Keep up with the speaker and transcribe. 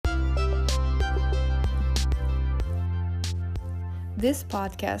This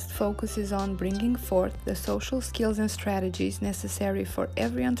podcast focuses on bringing forth the social skills and strategies necessary for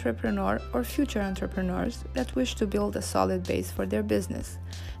every entrepreneur or future entrepreneurs that wish to build a solid base for their business.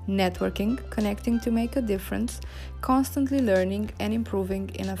 Networking, connecting to make a difference, constantly learning and improving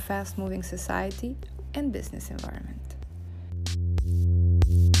in a fast-moving society and business environment.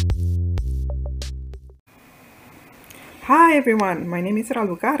 Hi everyone, my name is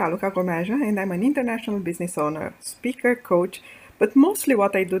Raluca Gomeja, and I'm an international business owner, speaker, coach, but mostly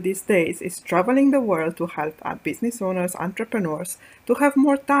what I do these days is traveling the world to help business owners, entrepreneurs to have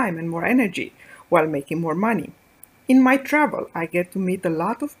more time and more energy while making more money. In my travel, I get to meet a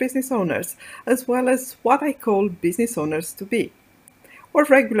lot of business owners as well as what I call business owners to be, or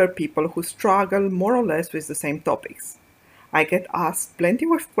regular people who struggle more or less with the same topics. I get asked plenty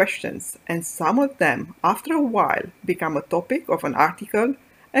of questions, and some of them, after a while, become a topic of an article,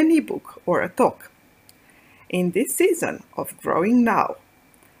 an ebook, or a talk. In this season of Growing Now,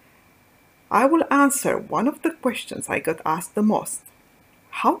 I will answer one of the questions I got asked the most.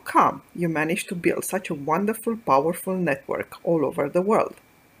 How come you managed to build such a wonderful, powerful network all over the world?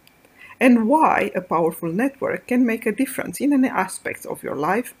 And why a powerful network can make a difference in any aspects of your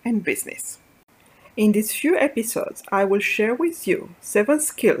life and business. In these few episodes, I will share with you 7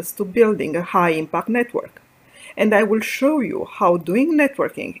 skills to building a high-impact network. And I will show you how doing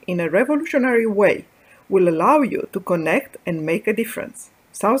networking in a revolutionary way will allow you to connect and make a difference.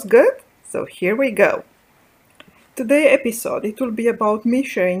 Sounds good? So here we go. Today's episode, it will be about me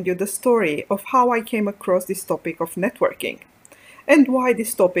sharing you the story of how I came across this topic of networking and why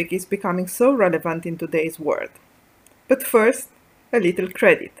this topic is becoming so relevant in today's world. But first, a little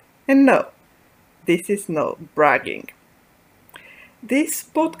credit. And no, this is no bragging. This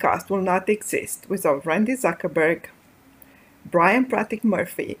podcast will not exist without Randy Zuckerberg, Brian Pratik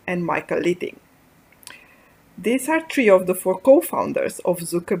Murphy, and Michael Litting. These are 3 of the 4 co-founders of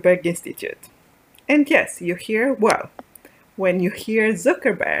Zuckerberg Institute. And yes, you hear well. When you hear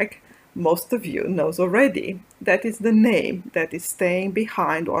Zuckerberg, most of you knows already that is the name that is staying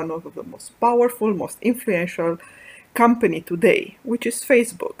behind one of the most powerful, most influential company today, which is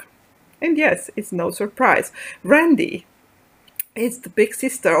Facebook. And yes, it's no surprise. Randy is the big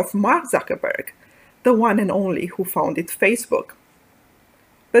sister of Mark Zuckerberg, the one and only who founded Facebook.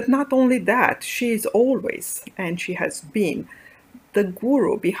 But not only that, she is always, and she has been, the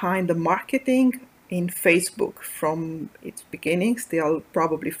guru behind the marketing in Facebook from its beginning, still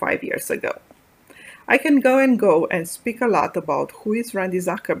probably 5 years ago. I can go and speak a lot about who is Randy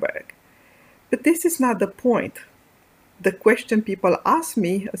Zuckerberg, but this is not the point. The question people ask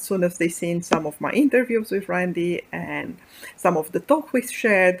me as soon as they seen some of my interviews with Randy and some of the talk we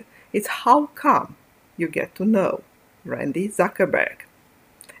shared is how come you get to know Randy Zuckerberg?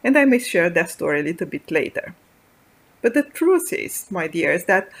 And I may share that story a little bit later. But the truth is, my dear, is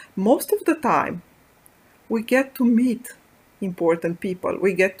that most of the time we get to meet important people.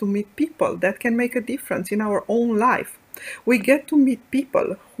 We get to meet people that can make a difference in our own life. We get to meet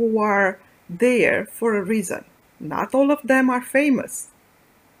people who are there for a reason. Not all of them are famous,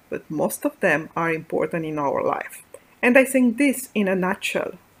 but most of them are important in our life. And I think this, in a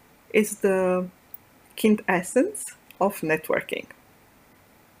nutshell, is the quintessence of networking.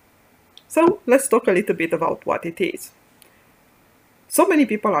 So let's talk a little bit about what it is. So many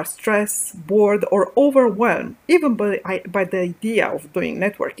people are stressed, bored, or overwhelmed even by the idea of doing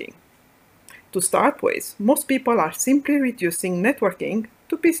networking. To start with, most people are simply reducing networking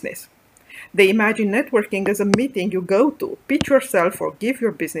to business. They imagine networking as a meeting you go to, pitch yourself, or give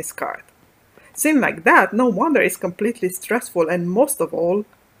your business card. Seen like that, no wonder it's completely stressful and most of all,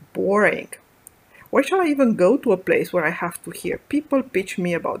 boring. Why shall I even go to a place where I have to hear people pitch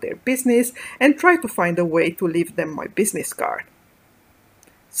me about their business and try to find a way to leave them my business card?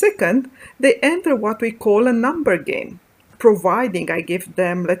 Second, they enter what we call a number game. Providing I give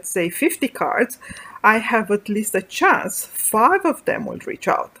them, let's say, 50 cards, I have at least a chance 5 of them will reach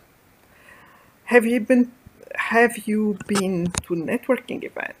out. Have you been to networking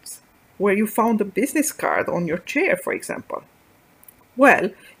events where you found a business card on your chair, for example? Well,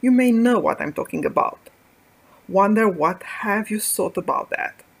 you may know what I'm talking about. Wonder what have you thought about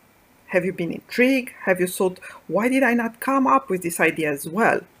that? Have you been intrigued? Have you thought, why did I not come up with this idea as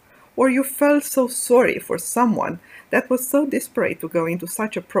well? Or you felt so sorry for someone that was so desperate to go into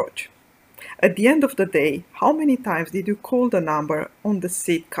such approach? At the end of the day, how many times did you call the number on the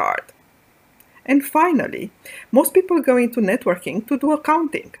seat card? And finally, most people go into networking to do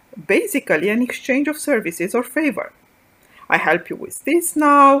accounting, basically an exchange of services or favor. I help you with this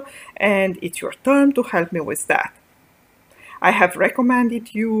now, and it's your turn to help me with that. I have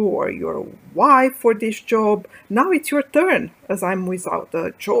recommended you or your wife for this job. Now it's your turn, as I'm without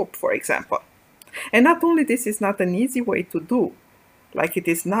a job, for example. And not only this is not an easy way to do, like it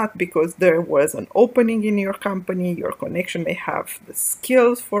is not because there was an opening in your company, your connection may have the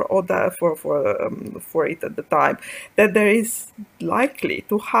skills for all that for it at the time, that there is likely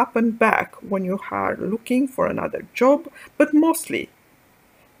to happen back when you are looking for another job. But mostly,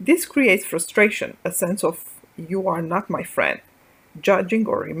 this creates frustration, a sense of you are not my friend, judging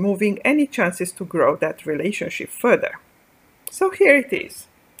or removing any chances to grow that relationship further. So here it is.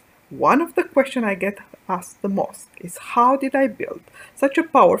 One of the questions I get asked the most is how did I build such a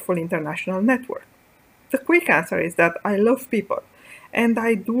powerful international network? The quick answer is that I love people and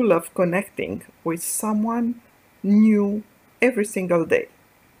I do love connecting with someone new every single day.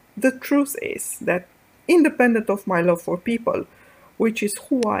 The truth is that independent of my love for people, which is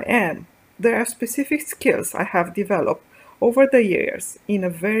who I am, there are specific skills I have developed over the years in a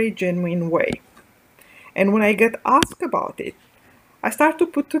very genuine way. And when I get asked about it, I start to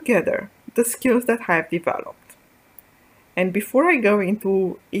put together the skills that I have developed. And before I go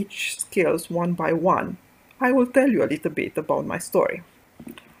into each skills one by one, I will tell you a little bit about my story.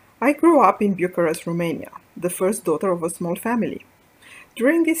 I grew up in Bucharest, Romania, the first daughter of a small family.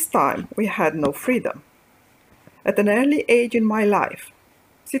 During this time, we had no freedom. At an early age in my life,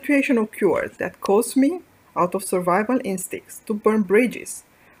 situation occurred that caused me, out of survival instincts, to burn bridges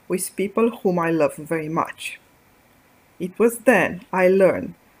with people whom I loved very much. It was then I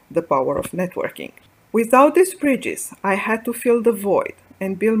learned the power of networking. Without these bridges, I had to fill the void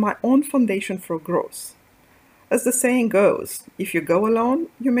and build my own foundation for growth. As the saying goes, if you go alone,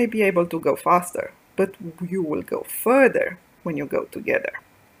 you may be able to go faster, but you will go further when you go together.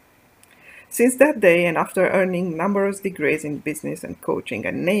 Since that day, and after earning numerous degrees in business and coaching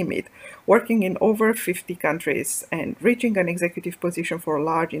and name it, working in over 50 countries and reaching an executive position for a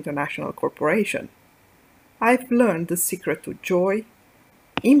large international corporation, I've learned the secret to joy,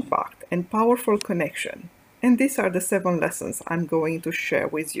 impact, and powerful connection. And these are the 7 lessons I'm going to share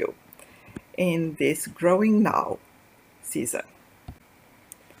with you in this Growing Now season.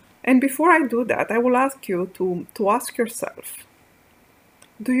 And before I do that, I will ask you to ask yourself,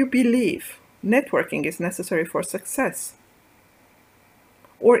 do you believe networking is necessary for success?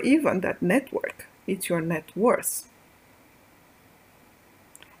 Or even that network is your net worth?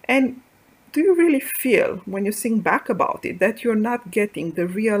 And do you really feel, when you think back about it, that you're not getting the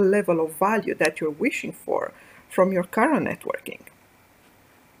real level of value that you're wishing for from your current networking?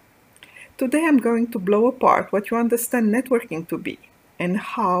 Today I'm going to blow apart what you understand networking to be and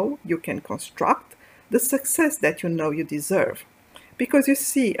how you can construct the success that you know you deserve. Because you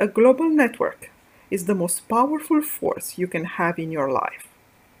see, a global network is the most powerful force you can have in your life.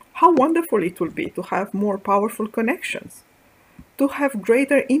 How wonderful it will be to have more powerful connections, to have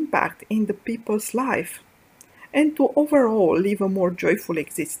greater impact in the people's life, and to overall live a more joyful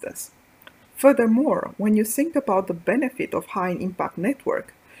existence. Furthermore, when you think about the benefit of high impact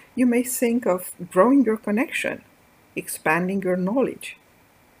network, you may think of growing your connection, expanding your knowledge,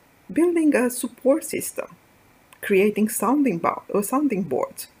 building a support system, creating sounding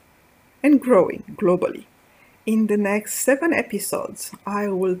boards, and growing globally. In the next 7 episodes, I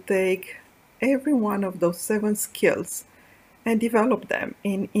will take every one of those 7 skills and develop them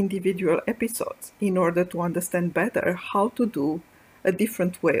in individual episodes in order to understand better how to do a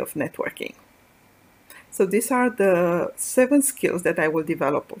different way of networking. So these are the 7 skills that I will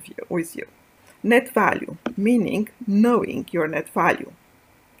develop with you. Net value, meaning knowing your net value.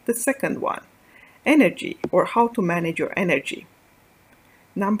 The second one, energy, or how to manage your energy.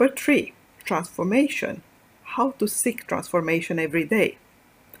 Number 3, transformation, how to seek transformation every day.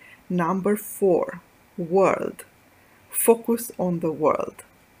 Number 4, world, focus on the world.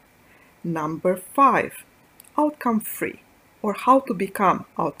 Number 5, outcome free, or how to become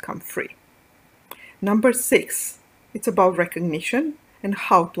outcome free. Number 6, it's about recognition and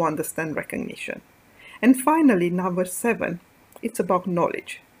how to understand recognition. And finally, number 7, it's about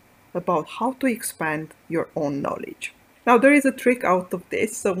knowledge, about how to expand your own knowledge. Now, there is a trick out of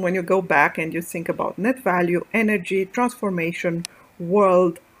this. So when you go back and you think about net value, energy, transformation,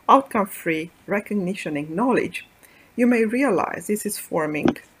 world, outcome free, recognition, and knowledge, you may realize this is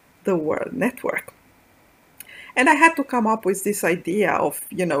forming the world network. And I had to come up with this idea of,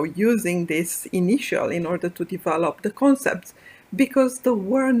 using this initial in order to develop the concepts, because the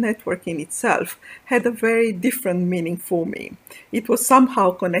word network in itself had a very different meaning for me. It was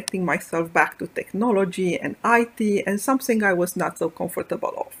somehow connecting myself back to technology and IT and something I was not so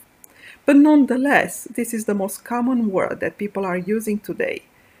comfortable of. But nonetheless, this is the most common word that people are using today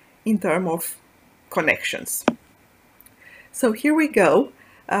in terms of connections. So here we go.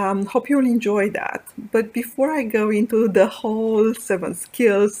 Hope you'll enjoy that. But before I go into the whole 7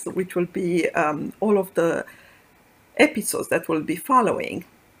 skills, which will be all of the episodes that will be following,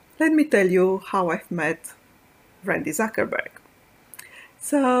 let me tell you how I've met Randy Zuckerberg.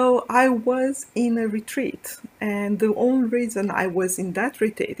 So I was in a retreat, and the only reason I was in that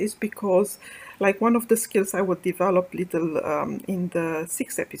retreat is because, like, one of the skills I would develop little in the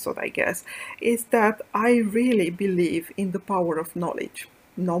 6th episode, I guess, is that I really believe in the power of knowledge.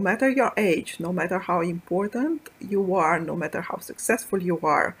 No matter your age, no matter how important you are, no matter how successful you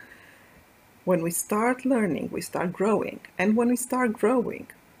are, when we start learning, we start growing. And when we start growing,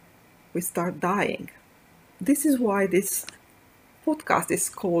 we start dying. This is why this podcast is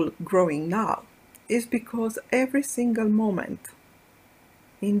called Growing Now, is because every single moment,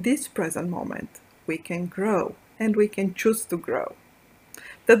 in this present moment, we can grow and we can choose to grow.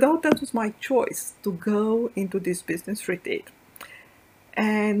 That was my choice to go into this business retreat.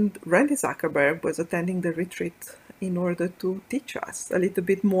 And Randy Zuckerberg was attending the retreat in order to teach us a little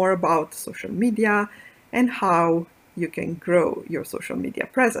bit more about social media and how you can grow your social media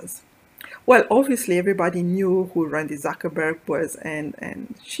presence. Well, obviously everybody knew who Randy Zuckerberg was,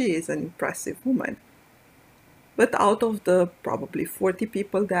 and she is an impressive woman. But out of the probably 40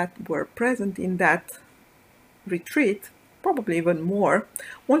 people that were present in that retreat, probably even more,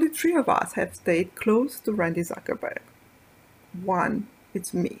 only 3 of us have stayed close to Randy Zuckerberg. One,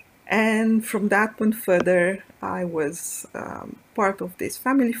 it's me. And from that point further, I was part of this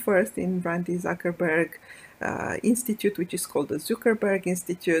Family First in Randy Zuckerberg Institute, which is called the Zuckerberg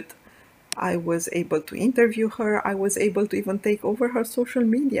Institute. I was able to interview her. I was able to even take over her social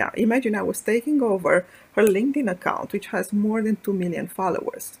media. Imagine I was taking over her LinkedIn account, which has more than 2 million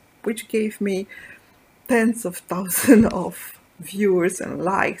followers, which gave me tens of thousands of viewers and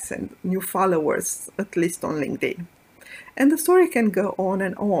likes and new followers, at least on LinkedIn. And the story can go on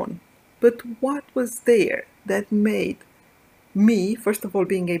and on. But what was there that made me, first of all,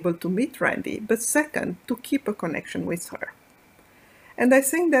 being able to meet Randy, but second, to keep a connection with her? And I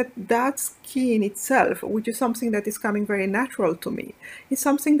think that that's key in itself, which is something that is coming very natural to me. It's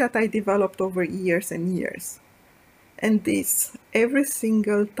something that I developed over years and years. And this, every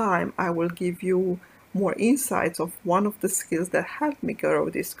single time I will give you more insights of one of the skills that helped me grow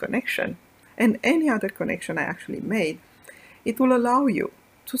this connection, and any other connection I actually made, it will allow you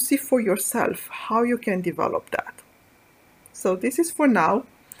to see for yourself how you can develop that. So this is for now.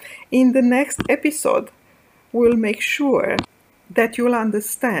 In the next episode, we'll make sure that you'll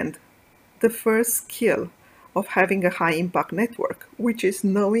understand the first skill of having a high impact network, which is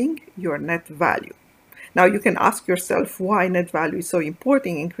knowing your net value. Now you can ask yourself why net value is so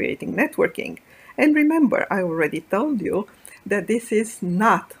important in creating networking. And remember, I already told you that this is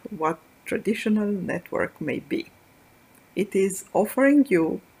not what traditional network may be. It is offering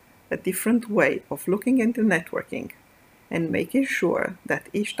you a different way of looking into networking and making sure that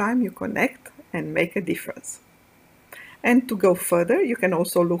each time you connect and make a difference. And to go further, you can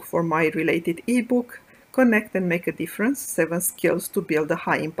also look for my related ebook, Connect and Make a Difference, 7 Skills to Build a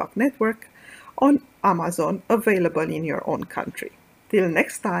High Impact Network, on Amazon, available in your own country. Till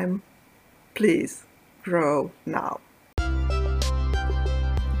next time, please grow now.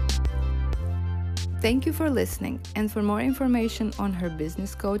 Thank you for listening, and for more information on her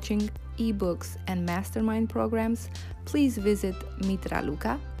business coaching, ebooks, and mastermind programs, please visit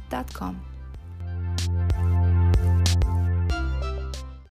mitraluka.com.